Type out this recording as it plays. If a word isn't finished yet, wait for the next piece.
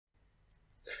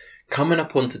Coming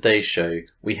up on today's show,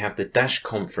 we have the Dash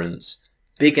conference,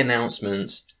 big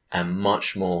announcements, and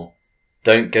much more.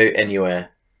 Don't go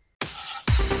anywhere.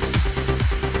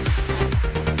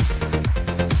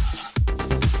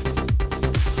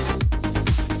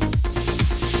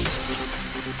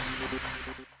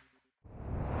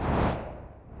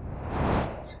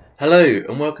 Hello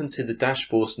and welcome to the Dash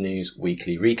Force News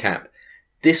Weekly Recap.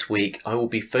 This week I will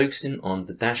be focusing on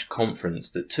the Dash conference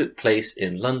that took place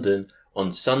in London on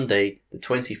Sunday the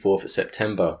 24th of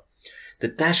September. The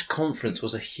Dash conference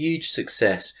was a huge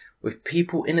success with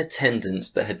people in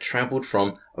attendance that had travelled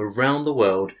from around the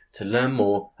world to learn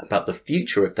more about the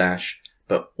future of Dash,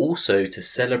 but also to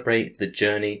celebrate the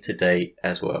journey today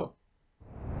as well.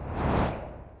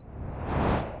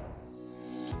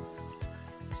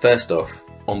 First off,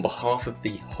 on behalf of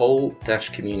the whole Dash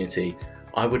community,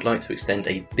 I would like to extend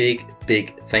a big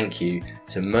thank you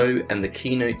to Mo and the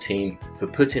Keynote team for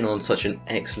putting on such an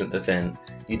excellent event.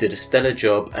 You did a stellar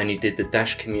job and you did the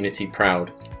Dash community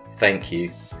proud. Thank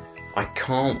you. I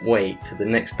can't wait to the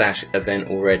next Dash event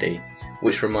already,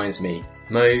 which reminds me,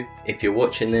 Mo, if you're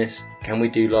watching this, can we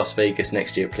do Las Vegas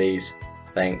next year please?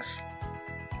 Thanks.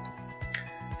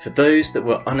 For those that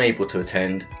were unable to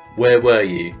attend, where were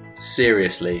you?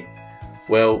 Seriously.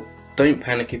 Well, don't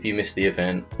panic if you missed the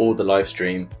event or the live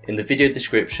stream. In the video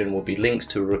description will be links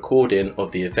to a recording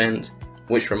of the event,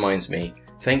 which reminds me,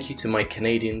 thank you to my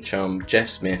Canadian chum Jeff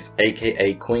Smith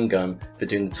aka CoinGun for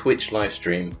doing the Twitch live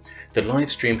stream. The live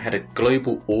stream had a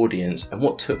global audience, and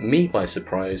what took me by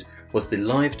surprise was the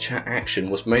live chat action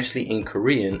was mostly in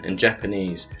Korean and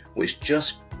Japanese, which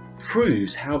just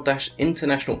proves how Dash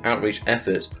international outreach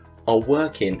efforts are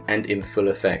working and in full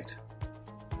effect.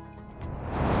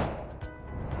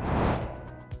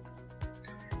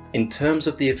 In terms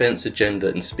of the event's agenda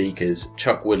and speakers,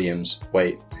 Chuck Williams,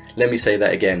 let me say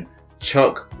that again,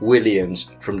 Chuck Williams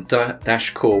from Dash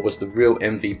Core was the real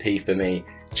MVP for me.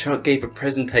 Chuck gave a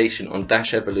presentation on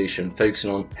Dash evolution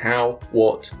focusing on how,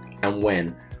 what and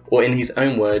when, or in his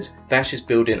own words, Dash is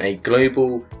building a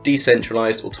global,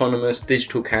 decentralized, autonomous,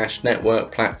 digital cash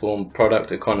network platform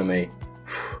product economy.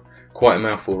 Quite a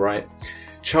mouthful, right?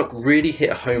 Chuck really hit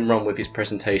a home run with his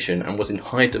presentation and was in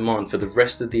high demand for the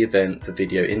rest of the event for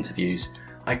video interviews.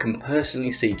 I can personally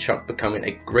see Chuck becoming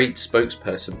a great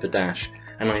spokesperson for Dash,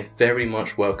 and I very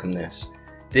much welcome this.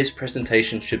 This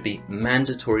presentation should be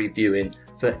mandatory viewing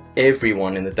for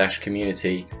everyone in the Dash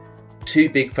community. 2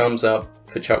 big thumbs up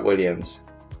for Chuck Williams.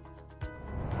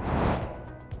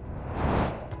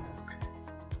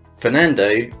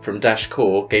 Fernando from Dash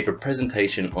Core gave a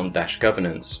presentation on Dash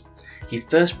governance. He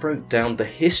first broke down the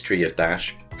history of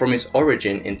Dash from its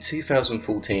origin in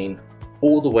 2014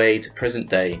 all the way to present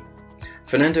day.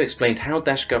 Fernando explained how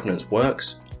Dash governance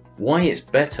works, why it's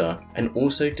better, and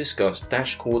also discussed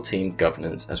Dash core team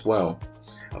governance as well.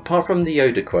 Apart from the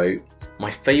Yoda quote, my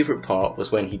favourite part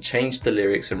was when he changed the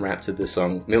lyrics and rap to the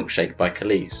song Milkshake by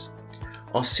Khalees.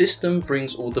 Our system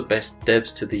brings all the best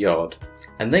devs to the yard,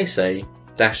 and they say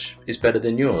Dash is better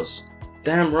than yours.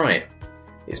 Damn right,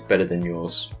 it's better than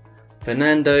yours.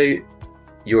 Fernando,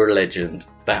 you're a legend.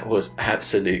 That was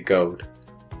absolute gold.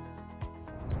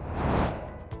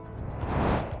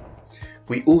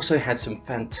 We also had some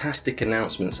fantastic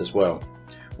announcements as well.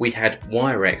 We had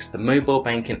WireX, the mobile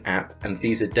banking app, and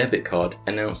Visa debit card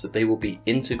announced that they will be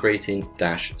integrating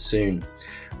Dash soon.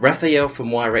 Raphael from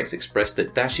WireX expressed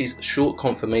that Dash's short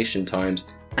confirmation times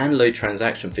and low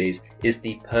transaction fees is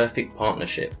the perfect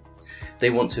partnership. They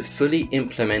want to fully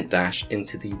implement Dash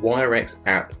into the WireX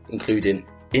app, including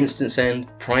instant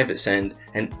send, private send,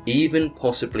 and even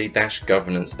possibly Dash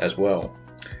governance as well.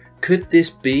 Could this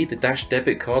be the Dash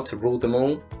debit card to rule them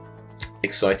all?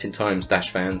 Exciting times, Dash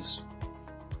fans.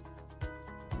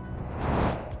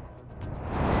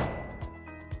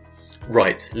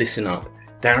 Right, listen up.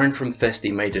 Darren from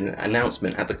Festi made an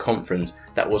announcement at the conference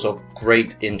that was of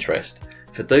great interest.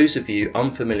 For those of you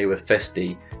unfamiliar with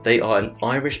Festi, they are an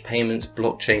Irish payments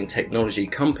blockchain technology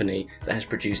company that has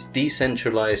produced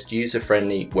decentralized,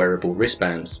 user-friendly wearable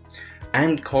wristbands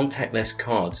and contactless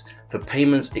cards for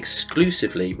payments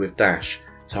exclusively with Dash,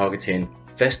 targeting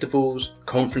festivals,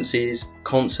 conferences,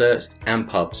 concerts and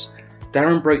pubs.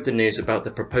 Darren broke the news about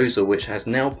the proposal which has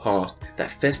now passed that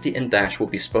Festi and Dash will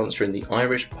be sponsoring the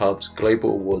Irish Pubs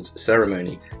Global Awards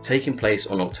ceremony taking place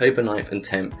on October 9th and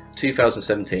 10th,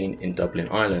 2017 in Dublin,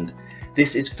 Ireland.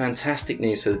 This is fantastic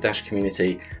news for the Dash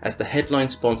community as the headline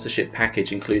sponsorship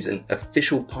package includes an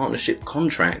official partnership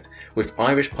contract with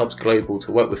Irish Pubs Global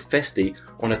to work with Festi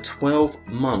on a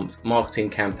 12-month marketing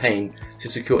campaign to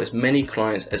secure as many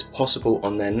clients as possible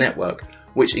on their network,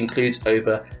 which includes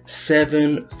over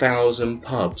 7,000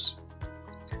 pubs.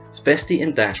 Festi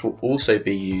and Dash will also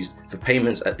be used for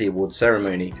payments at the award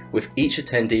ceremony, with each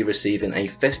attendee receiving a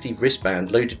Festi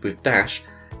wristband loaded with Dash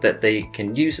that they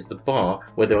can use at the bar,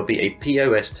 where there will be a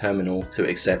POS terminal to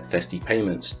accept Festi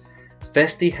payments.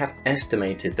 Festi have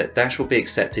estimated that Dash will be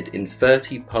accepted in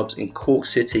 30 pubs in Cork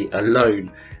City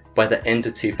alone by the end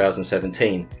of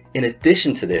 2017. In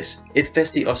addition to this, if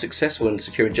Festi are successful in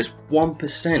securing just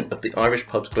 1% of the Irish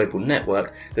pubs global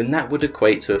network, then that would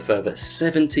equate to a further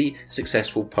 70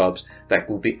 successful pubs that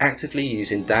will be actively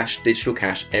using Dash digital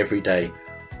cash every day.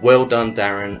 Well done,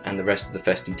 Darren and the rest of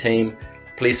the Festi team.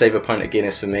 Please save a pint of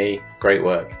Guinness for me. Great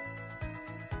work.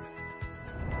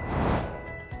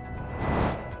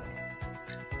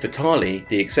 Vitali,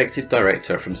 the executive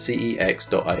director from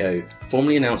CEX.io,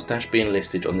 formally announced Dash being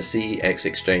listed on the CEX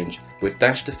exchange, with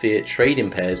Dash to fiat trading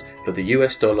pairs for the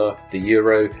US dollar, the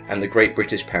euro, and the Great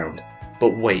British Pound.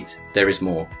 But wait, there is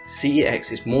more.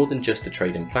 CEX is more than just a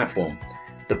trading platform.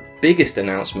 The biggest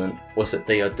announcement was that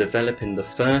they are developing the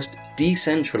first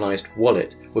decentralized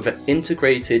wallet with an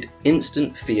integrated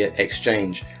instant fiat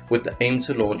exchange, with the aim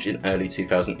to launch in early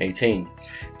 2018.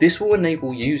 This will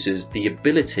enable users the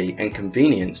ability and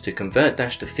convenience to convert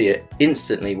Dash to fiat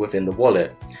instantly within the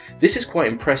wallet. This is quite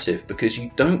impressive because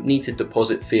you don't need to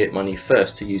deposit fiat money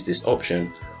first to use this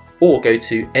option, or go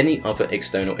to any other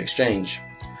external exchange.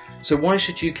 So why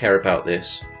should you care about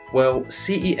this? Well,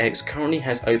 CEX currently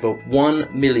has over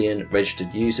 1 million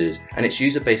registered users, and its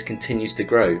user base continues to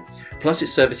grow. Plus,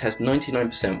 its service has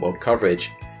 99% world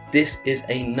coverage. This is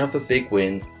another big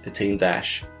win for Team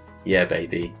Dash. Yeah,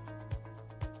 baby.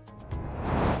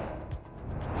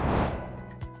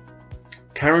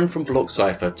 Karen from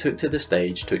BlockCypher took to the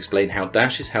stage to explain how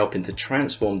Dash is helping to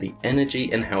transform the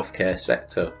energy and healthcare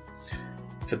sector.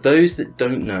 For those that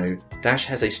don't know, Dash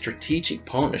has a strategic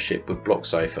partnership with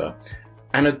BlockCypher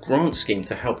and a grant scheme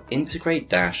to help integrate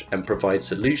Dash and provide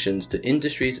solutions to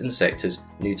industries and sectors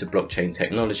new to blockchain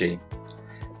technology.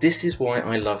 This is why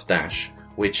I love Dash.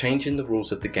 We're changing the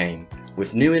rules of the game,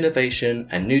 with new innovation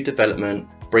and new development,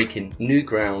 breaking new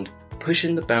ground,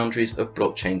 pushing the boundaries of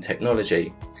blockchain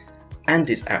technology and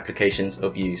its applications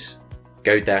of use.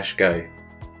 Go Dash go!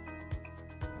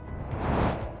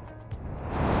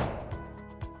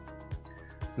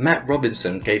 Matt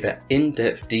Robinson gave an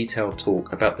in-depth detailed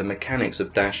talk about the mechanics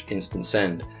of Dash Instant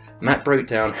Send. Matt broke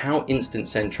down how Instant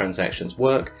Send transactions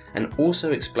work and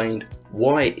also explained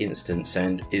why Instant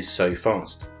Send is so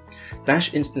fast.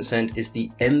 Dash Instant Send is the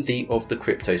envy of the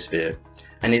cryptosphere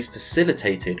and is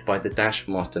facilitated by the Dash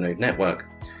Masternode network.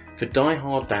 For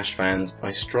die-hard Dash fans,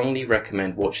 I strongly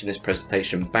recommend watching this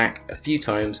presentation back a few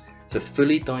times to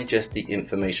fully digest the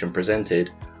information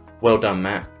presented. Well done,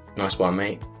 Matt. Nice one,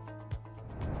 mate.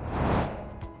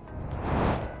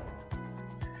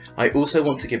 I also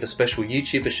want to give a special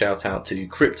YouTuber shout out to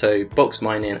Crypto, Box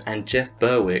Mining and Jeff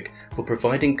Berwick for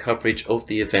providing coverage of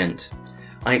the event.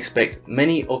 I expect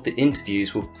many of the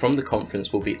interviews from the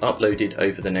conference will be uploaded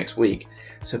over the next week,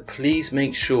 so please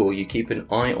make sure you keep an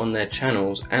eye on their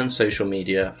channels and social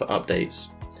media for updates.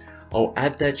 I'll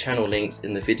add their channel links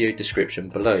in the video description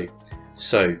below,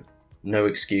 so no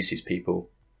excuses,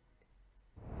 people.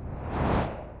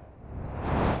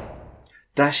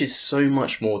 Dash is so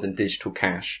much more than digital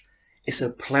cash. It's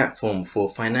a platform for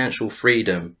financial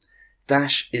freedom.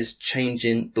 Dash is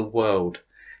changing the world.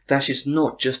 Dash is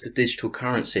not just a digital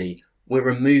currency, we're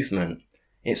a movement.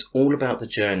 It's all about the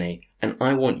journey, and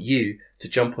I want you to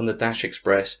jump on the Dash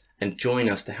Express and join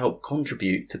us to help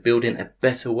contribute to building a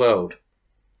better world.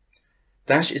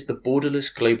 Dash is the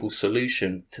borderless global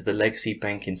solution to the legacy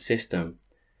banking system.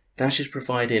 Dash is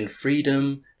providing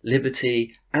freedom,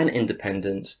 liberty and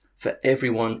independence for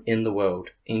everyone in the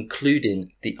world,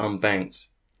 including the unbanked.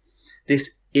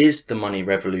 This is the money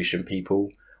revolution, people.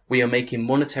 We are making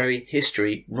monetary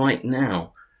history right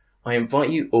now. I invite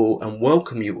you all and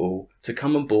welcome you all to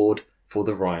come on board for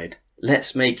the ride.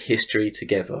 Let's make history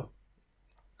together.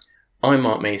 I'm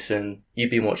Mark Mason.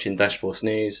 You've been watching Dash Force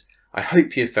News. I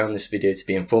hope you have found this video to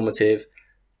be informative.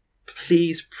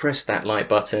 Please press that like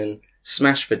button,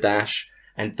 smash for Dash,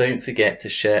 and don't forget to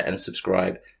share and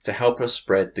subscribe to help us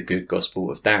spread the good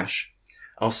gospel of Dash.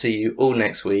 I'll see you all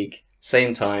next week,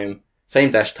 same time,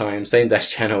 same Dash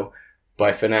channel.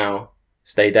 Bye for now.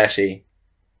 Stay dashy.